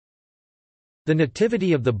The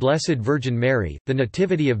Nativity of the Blessed Virgin Mary, the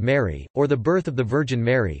Nativity of Mary, or the birth of the Virgin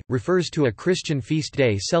Mary, refers to a Christian feast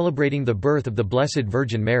day celebrating the birth of the Blessed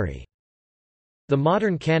Virgin Mary. The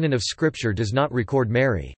modern canon of Scripture does not record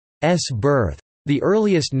Mary's birth. The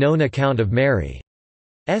earliest known account of Mary's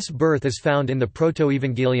birth is found in the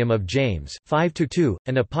Protoevangelium of James, 5-2,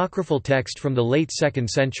 an apocryphal text from the late 2nd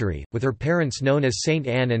century, with her parents known as Saint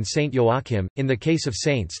Anne and Saint Joachim. In the case of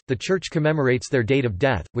saints, the Church commemorates their date of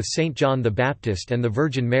death, with Saint John the Baptist and the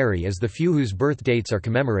Virgin Mary as the few whose birth dates are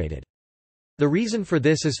commemorated. The reason for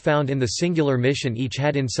this is found in the singular mission each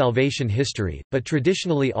had in salvation history, but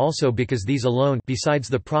traditionally also because these alone, besides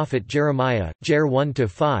the prophet Jeremiah, Jer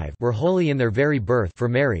 1-5, were holy in their very birth. For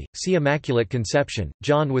Mary, see Immaculate Conception.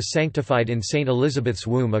 John was sanctified in Saint Elizabeth's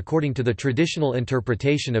womb according to the traditional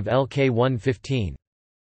interpretation of LK 1:15.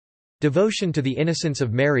 Devotion to the innocence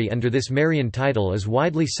of Mary under this Marian title is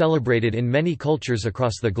widely celebrated in many cultures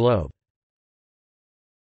across the globe.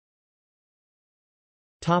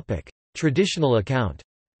 Traditional account.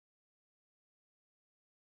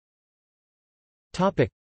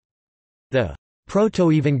 The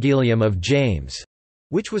Protoevangelium of James,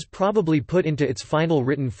 which was probably put into its final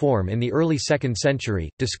written form in the early 2nd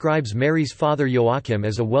century, describes Mary's father Joachim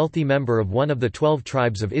as a wealthy member of one of the 12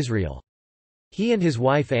 tribes of Israel. He and his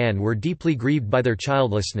wife Anne were deeply grieved by their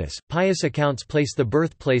childlessness. Pious accounts place the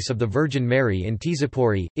birthplace of the Virgin Mary in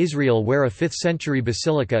Tzipori, Israel, where a 5th-century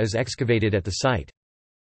basilica is excavated at the site.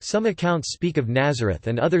 Some accounts speak of Nazareth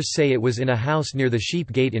and others say it was in a house near the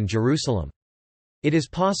Sheep Gate in Jerusalem. It is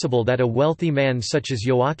possible that a wealthy man such as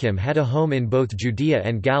Joachim had a home in both Judea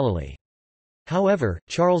and Galilee. However,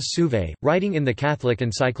 Charles Souvet, writing in the Catholic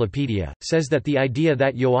Encyclopedia, says that the idea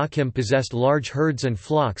that Joachim possessed large herds and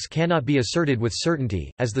flocks cannot be asserted with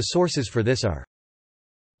certainty, as the sources for this are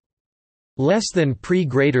less than pre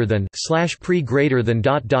greater than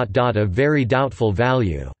of very doubtful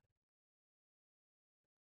value.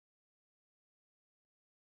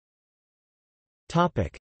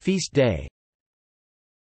 Feast day.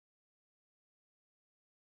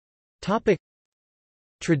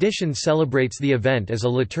 Tradition celebrates the event as a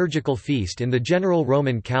liturgical feast in the general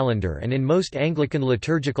Roman calendar and in most Anglican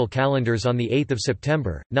liturgical calendars on 8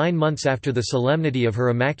 September, 9 months after the solemnity of her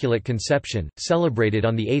Immaculate Conception, celebrated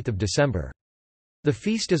on 8 December. The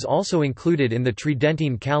feast is also included in the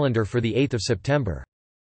Tridentine calendar for 8 September.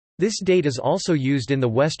 This date is also used in the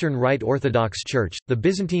Western Rite Orthodox Church. The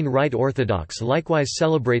Byzantine Rite Orthodox likewise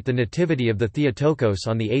celebrate the Nativity of the Theotokos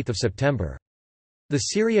on 8 September. The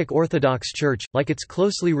Syriac Orthodox Church, like its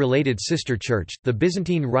closely related sister church, the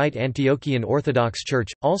Byzantine Rite Antiochian Orthodox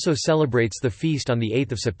Church, also celebrates the feast on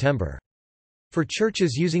 8 September. For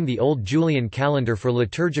churches using the Old Julian calendar for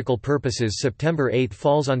liturgical purposes, September 8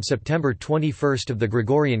 falls on September 21 of the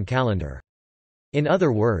Gregorian calendar. In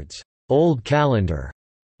other words, Old Calendar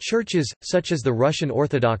churches, such as the Russian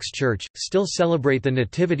Orthodox Church, still celebrate the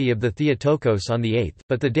Nativity of the Theotokos on the 8th,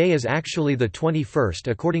 but the day is actually the 21st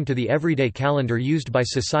according to the everyday calendar used by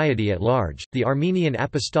society at large. The Armenian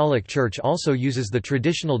Apostolic Church also uses the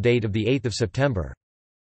traditional date of the 8th of September.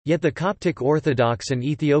 Yet the Coptic Orthodox and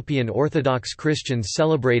Ethiopian Orthodox Christians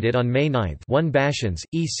celebrate it on May 9, 1 Bashans,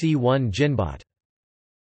 EC 1 Jinbat.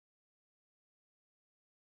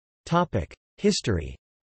 History.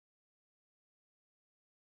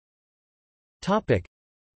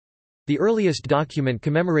 The earliest document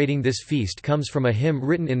commemorating this feast comes from a hymn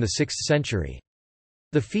written in the 6th century.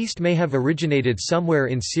 The feast may have originated somewhere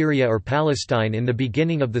in Syria or Palestine in the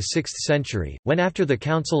beginning of the 6th century, when after the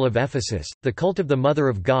Council of Ephesus, the cult of the Mother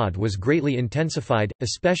of God was greatly intensified,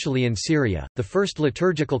 especially in Syria. The first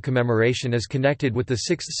liturgical commemoration is connected with the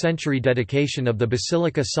 6th century dedication of the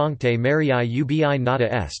Basilica Sanctae Mariae Ubi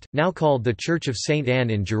Nata Est, now called the Church of Saint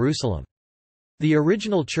Anne in Jerusalem. The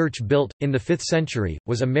original church built, in the 5th century,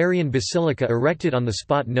 was a Marian basilica erected on the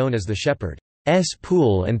spot known as the Shepherd's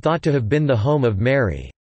Pool and thought to have been the home of Mary's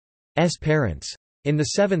parents. In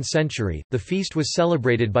the 7th century, the feast was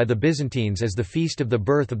celebrated by the Byzantines as the feast of the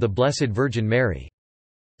birth of the Blessed Virgin Mary.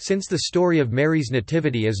 Since the story of Mary's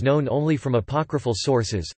nativity is known only from apocryphal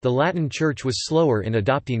sources, the Latin Church was slower in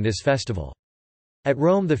adopting this festival. At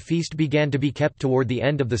Rome the feast began to be kept toward the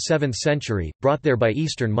end of the 7th century, brought there by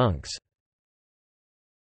Eastern monks.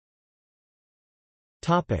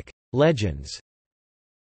 Legends.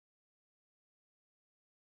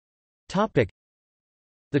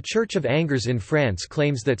 The Church of Angers in France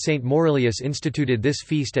claims that Saint Maurilius instituted this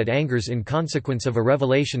feast at Angers in consequence of a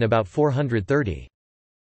revelation about 430.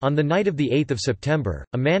 On the night of 8 September,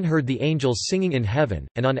 a man heard the angels singing in heaven,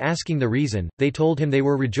 and on asking the reason, they told him they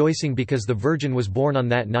were rejoicing because the Virgin was born on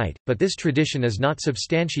that night, but this tradition is not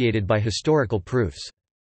substantiated by historical proofs.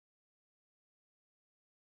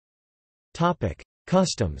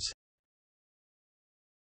 Customs.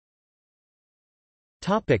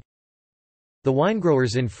 The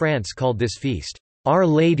winegrowers in France called this feast, Our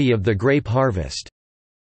Lady of the Grape Harvest.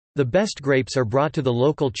 The best grapes are brought to the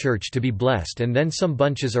local church to be blessed, and then some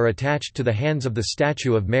bunches are attached to the hands of the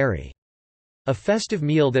statue of Mary. A festive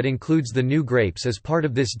meal that includes the new grapes is part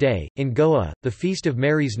of this day. In Goa, the Feast of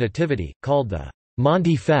Mary's Nativity, called the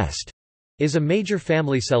Monty Fest, is a major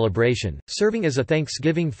family celebration, serving as a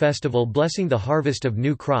Thanksgiving festival blessing the harvest of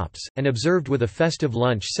new crops, and observed with a festive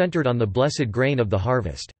lunch centered on the blessed grain of the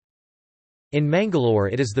harvest. In Mangalore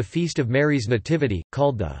it is the Feast of Mary's Nativity,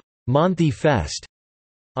 called the Monty Fest.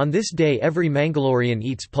 On this day every Mangalorean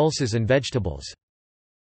eats pulses and vegetables.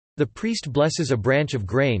 The priest blesses a branch of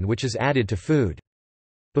grain which is added to food.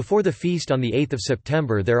 Before the feast on the 8th of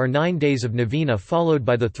September there are 9 days of novena followed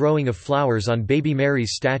by the throwing of flowers on Baby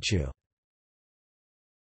Mary's statue.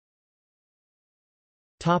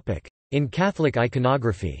 In Catholic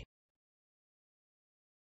iconography.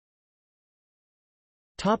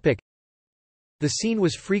 The scene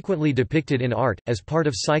was frequently depicted in art, as part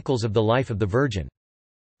of cycles of the life of the Virgin.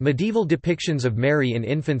 Medieval depictions of Mary in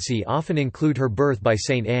infancy often include her birth by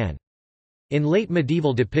Saint Anne. In late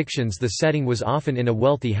medieval depictions the setting was often in a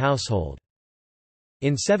wealthy household.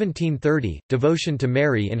 In 1730, devotion to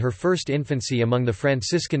Mary in her first infancy among the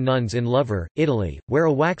Franciscan nuns in Lover, Italy, where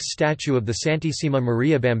a wax statue of the Santissima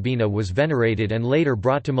Maria Bambina was venerated and later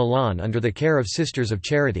brought to Milan under the care of Sisters of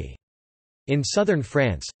Charity. In southern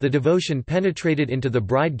France, the devotion penetrated into the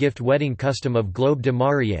bride gift wedding custom of Globe de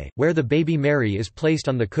Mariée, where the baby Mary is placed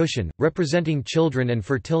on the cushion, representing children and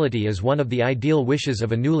fertility as one of the ideal wishes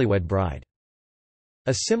of a newlywed bride.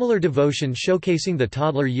 A similar devotion showcasing the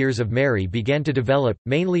toddler years of Mary began to develop,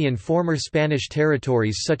 mainly in former Spanish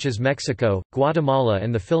territories such as Mexico, Guatemala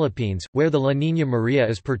and the Philippines, where the La Niña María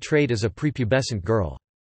is portrayed as a prepubescent girl.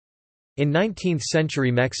 In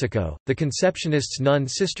 19th-century Mexico, the Conceptionist's nun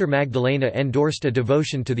Sister Magdalena endorsed a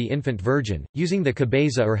devotion to the infant Virgin, using the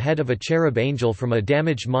cabeza or head of a cherub angel from a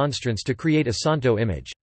damaged monstrance to create a santo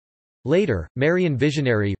image. Later, Marian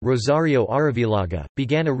visionary, Rosario Arrivillaga,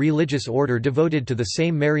 began a religious order devoted to the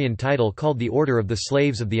same Marian title called the Order of the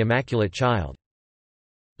Slaves of the Immaculate Child.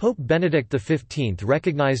 Pope Benedict XV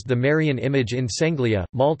recognized the Marian image in Senglia,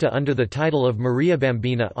 Malta under the title of Maria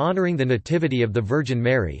Bambina, honoring the Nativity of the Virgin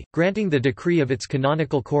Mary, granting the decree of its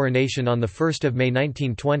canonical coronation on 1 May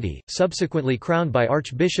 1920, subsequently crowned by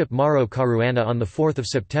Archbishop Mauro Caruana on 4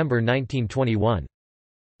 September 1921.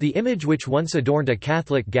 The image, which once adorned a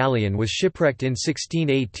Catholic galleon, was shipwrecked in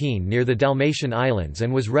 1618 near the Dalmatian Islands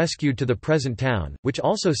and was rescued to the present town, which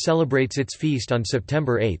also celebrates its feast on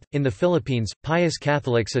September 8. In the Philippines, pious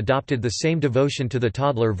Catholics adopted the same devotion to the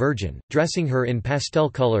toddler Virgin, dressing her in pastel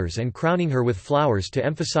colors and crowning her with flowers to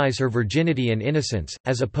emphasize her virginity and innocence,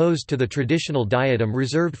 as opposed to the traditional diadem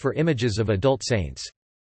reserved for images of adult saints.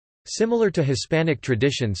 Similar to Hispanic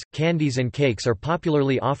traditions, candies and cakes are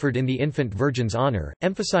popularly offered in the infant Virgin's honor,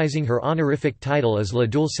 emphasizing her honorific title as La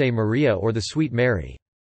Dulce Maria or the Sweet Mary.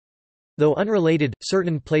 Though unrelated,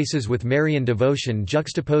 certain places with Marian devotion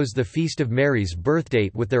juxtapose the Feast of Mary's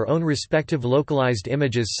birthdate with their own respective localized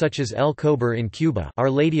images, such as El Cobar in Cuba,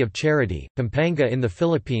 Our Lady of Charity, Pampanga in the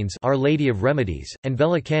Philippines, Our Lady of Remedies, and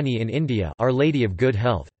Velakani in India, Our Lady of Good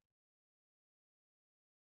Health.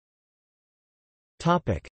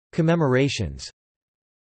 Commemorations.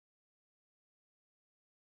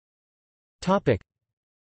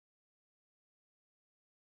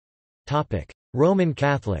 Roman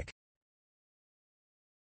Catholic.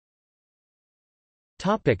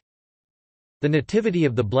 The Nativity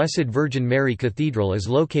of the Blessed Virgin Mary Cathedral is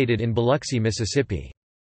located in Biloxi, Mississippi.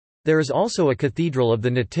 There is also a Cathedral of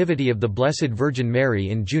the Nativity of the Blessed Virgin Mary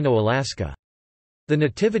in Juneau, Alaska. The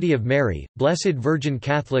Nativity of Mary, Blessed Virgin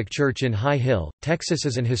Catholic Church in High Hill, Texas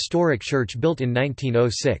is an historic church built in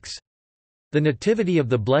 1906. The Nativity of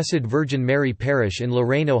the Blessed Virgin Mary Parish in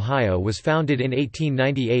Lorain, Ohio was founded in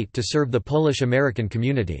 1898 to serve the Polish-American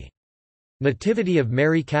community. Nativity of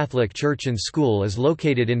Mary Catholic Church and School is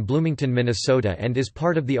located in Bloomington, Minnesota and is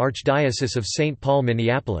part of the Archdiocese of St. Paul,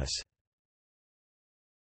 Minneapolis.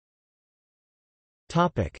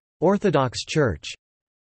 Orthodox Church.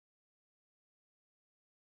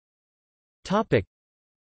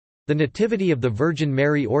 The Nativity of the Virgin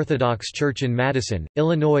Mary Orthodox Church in Madison,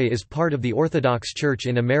 Illinois is part of the Orthodox Church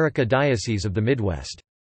in America Diocese of the Midwest.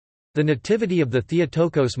 The Nativity of the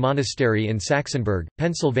Theotokos Monastery in Saxonburg,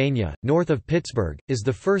 Pennsylvania, north of Pittsburgh, is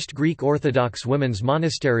the first Greek Orthodox women's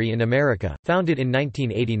monastery in America, founded in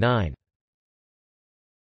 1989.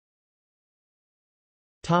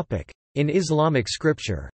 In Islamic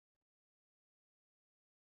scripture.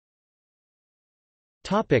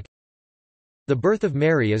 The birth of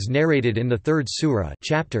Mary is narrated in the third surah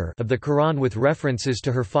chapter of the Quran with references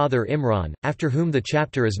to her father Imran, after whom the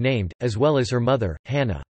chapter is named, as well as her mother,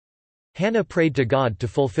 Hannah. Hannah prayed to God to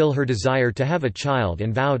fulfill her desire to have a child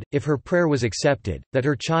and vowed, if her prayer was accepted, that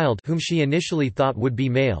her child, whom she initially thought would be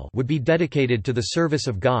male, would be dedicated to the service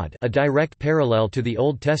of God, a direct parallel to the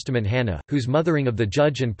Old Testament Hannah, whose mothering of the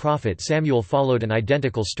judge and prophet Samuel followed an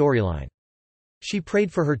identical storyline. She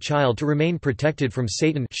prayed for her child to remain protected from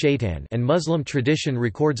Satan shaitan, and Muslim tradition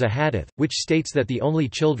records a hadith, which states that the only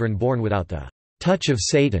children born without the touch of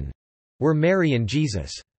Satan were Mary and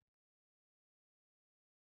Jesus.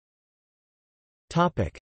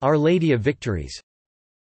 Our Lady of Victories.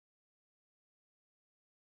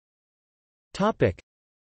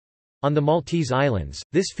 On the Maltese Islands,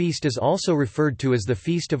 this feast is also referred to as the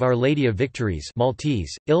Feast of Our Lady of Victories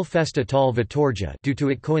Maltese, Il Festa tal Vittoria, due to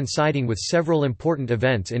it coinciding with several important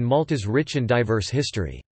events in Malta's rich and diverse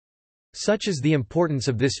history. Such is the importance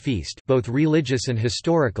of this feast, both religious and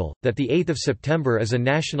historical, that the 8th of September is a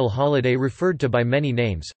national holiday referred to by many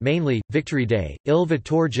names, mainly, Victory Day, Il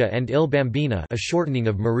Vittorgia and Il Bambina, a shortening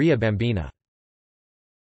of Maria Bambina.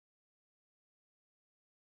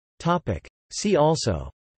 See also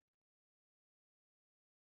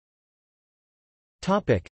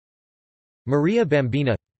Maria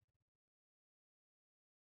Bambina.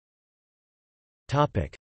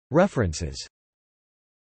 References.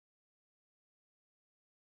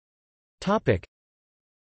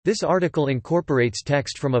 This article incorporates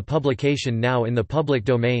text from a publication now in the public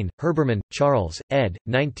domain, Herbermann, Charles, ed.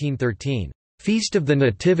 1913. Feast of the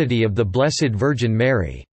Nativity of the Blessed Virgin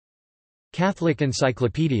Mary. Catholic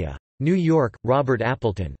Encyclopedia. New York, Robert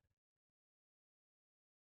Appleton.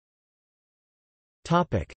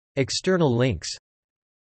 External links.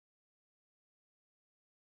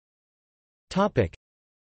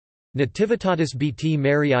 Nativitatis Bt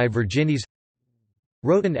Mariae Virginis.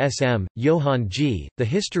 Roten S.M., Johann G., The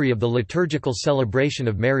History of the Liturgical Celebration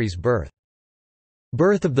of Mary's Birth.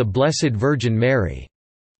 Birth of the Blessed Virgin Mary.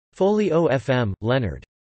 Folio F.M., Leonard.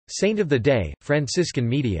 Saint of the Day, Franciscan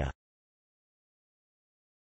Media.